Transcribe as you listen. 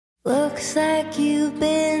Looks like you've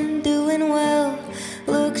been doing well.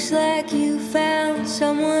 Looks like you found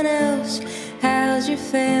someone else. How's your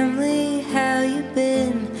family? How you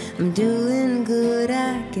been? I'm doing good,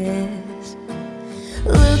 I guess.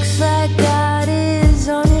 Looks like God is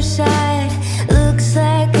on your side. Looks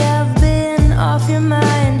like I've been off your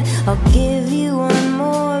mind. I'll give you one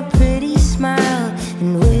more pretty smile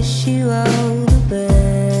and wish you all the best.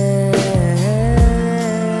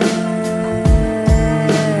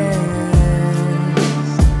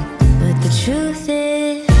 But the truth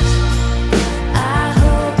is, I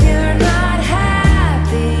hope you're not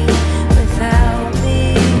happy without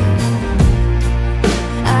me.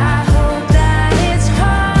 I hope that it's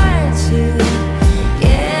hard to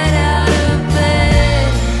get out of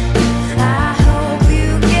bed. I hope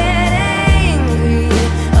you get angry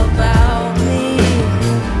about me.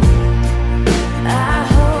 I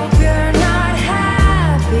hope you're not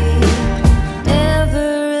happy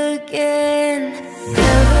ever again.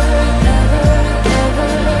 Ever, ever,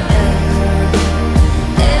 ever, ever,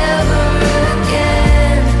 ever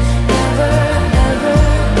again. Ever, ever,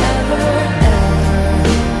 ever, ever.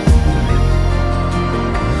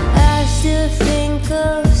 I still think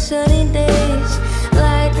of sunny days,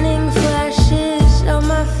 lightning flashes on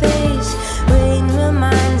my face. Rain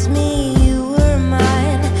reminds me you were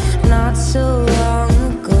mine not so long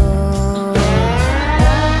ago.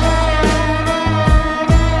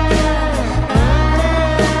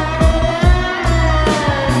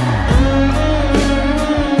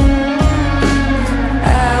 I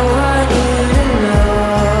want you to know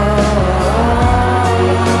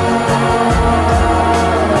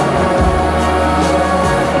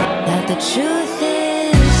that the truth